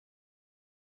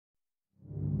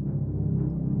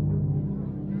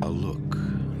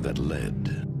that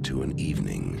led to an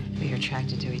evening. You're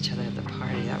attracted to each other at the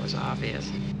party. That was obvious.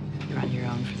 You're on your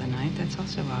own for the night. That's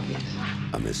also obvious.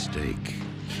 A mistake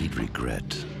he'd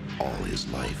regret all his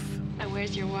life. And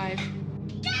where's your wife?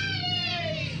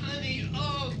 Daddy! Honey,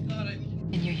 oh, God.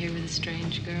 And you're here with a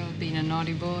strange girl, being a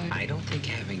naughty boy. I don't think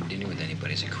having dinner with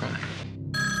anybody's a crime.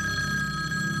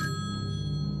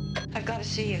 I've got to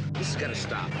see you. This is gonna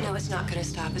stop. No, it's not going to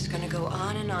stop. It's going to go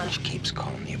on and on. She keeps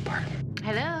calling the apartment.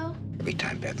 Hello? Every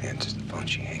time Beth answers the phone,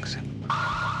 she hangs up.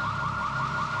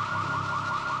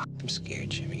 I'm scared,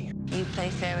 Jimmy. You play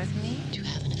fair with me? Do you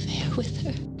have an affair with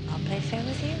her? I'll play fair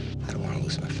with you. I don't want to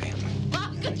lose my family. How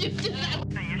could you do that?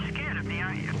 Now, you're scared of me,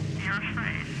 aren't you? You're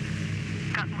afraid.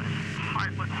 Gutless,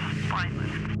 heartless,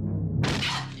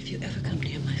 spineless. If you ever come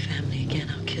near my family again,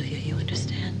 I'll kill you. You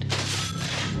understand?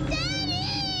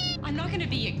 Daddy! I'm not going to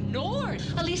be ignored.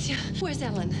 Alicia, where's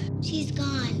Ellen? She's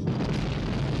gone.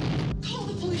 Call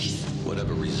the police.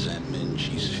 Whatever resentment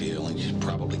she's feeling, she's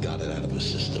probably got it out of her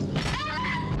system.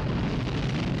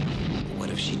 What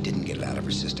if she didn't get it out of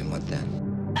her system? What then?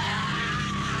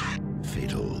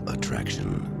 Fatal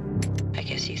Attraction. I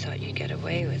guess you thought you'd get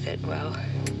away with it. Well,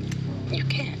 you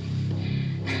can't.